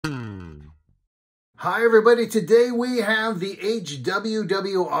Hi everybody, today we have the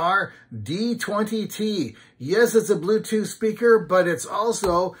HWWR D20-T. Yes, it's a Bluetooth speaker, but it's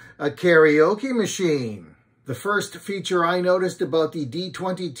also a karaoke machine. The first feature I noticed about the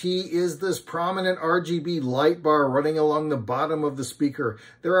D20-T is this prominent RGB light bar running along the bottom of the speaker.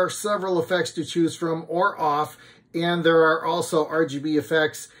 There are several effects to choose from or off, and there are also RGB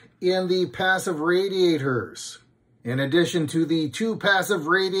effects in the passive radiators. In addition to the two passive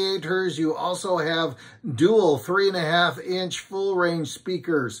radiators, you also have dual 3.5-inch full-range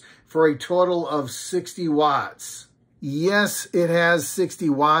speakers for a total of 60 watts. Yes, it has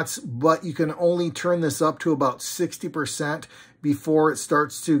 60 watts, but you can only turn this up to about 60% before it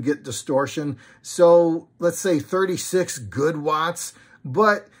starts to get distortion. So let's say 36 good watts,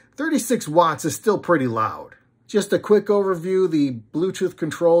 but 36 watts is still pretty loud. Just a quick overview, the Bluetooth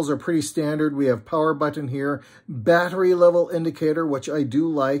controls are pretty standard. We have power button here, battery level indicator, which I do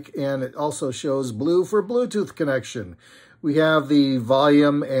like, and it also shows blue for Bluetooth connection. We have the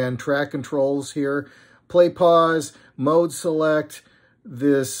volume and track controls here, play pause, mode select,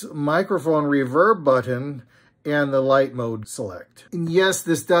 this microphone reverb button, and the light mode select. And yes,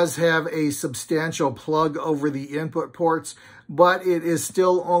 this does have a substantial plug over the input ports, but it is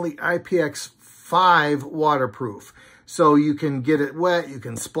still only IPX5 waterproof. So you can get it wet, you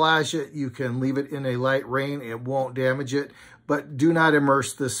can splash it, you can leave it in a light rain, it won't damage it, but do not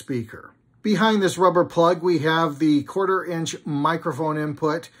immerse the speaker. Behind this rubber plug, we have the 1/4-inch microphone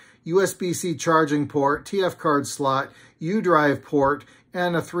input, USB-C charging port, TF card slot, U-drive port,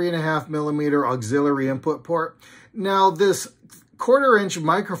 and a 3.5mm auxiliary input port. Now this 1/4-inch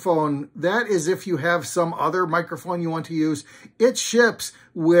microphone, that is if you have some other microphone you want to use. It ships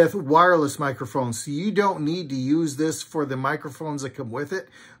with wireless microphones, so you don't need to use this for the microphones that come with it.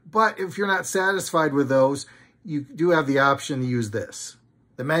 But if you're not satisfied with those, you do have the option to use this.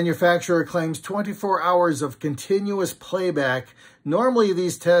 The manufacturer claims 24 hours of continuous playback. Normally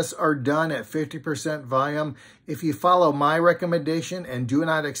these tests are done at 50% volume. If you follow my recommendation and do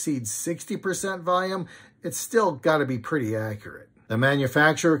not exceed 60% volume, it's still got to be pretty accurate. The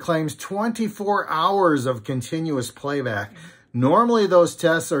manufacturer claims 24 hours of continuous playback. Normally those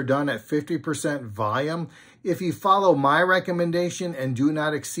tests are done at 50% volume. If you follow my recommendation and do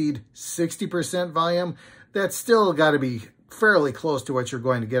not exceed 60% volume, that's still got to be fairly close to what you're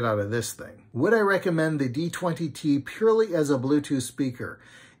going to get out of this thing. Would I recommend the D20-T purely as a Bluetooth speaker?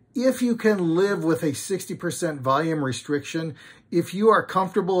 If you can live with a 60% volume restriction, if you are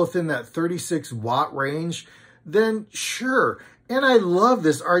comfortable within that 36 watt range, then sure. And I love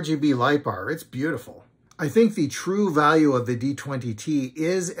this RGB light bar. It's beautiful. I think the true value of the D20-T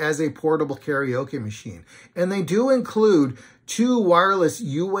is as a portable karaoke machine. And they do include 2 wireless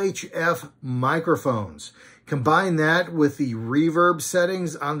UHF microphones. Combine that with the reverb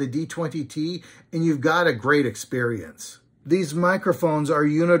settings on the D20-T and you've got a great experience. These microphones are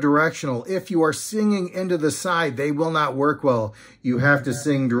unidirectional. If you are singing into the side, they will not work well. You have to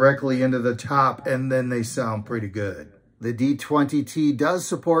sing directly into the top and then they sound pretty good. The D20-T does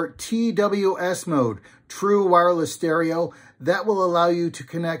support TWS mode, true wireless stereo. That will allow you to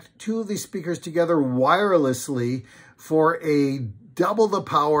connect 2 of these speakers together wirelessly for a double the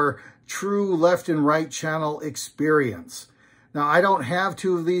power, true left and right channel experience. Now, I don't have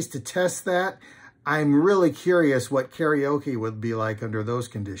 2 of these to test that. I'm really curious what karaoke would be like under those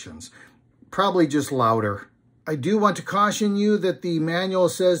conditions. Probably just louder. I do want to caution you that the manual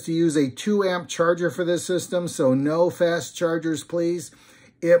says to use a 2-amp charger for this system, so no fast chargers, please.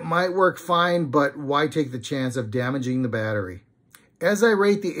 It might work fine, but why take the chance of damaging the battery? As I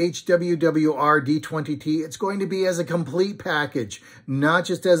rate the HWWR D20-T, it's going to be as a complete package, not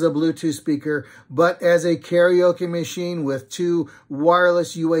just as a Bluetooth speaker, but as a karaoke machine with 2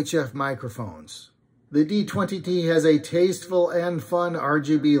 wireless UHF microphones. The D20-T has a tasteful and fun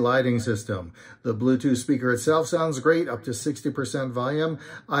RGB lighting system. The Bluetooth speaker itself sounds great, up to 60% volume.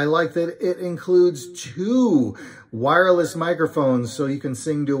 I like that it includes 2 wireless microphones so you can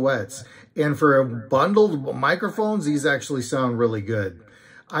sing duets. And for bundled microphones, these actually sound really good.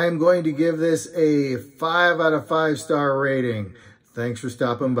 I am going to give this a 5 out of 5 star rating. Thanks for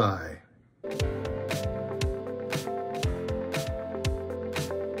stopping by.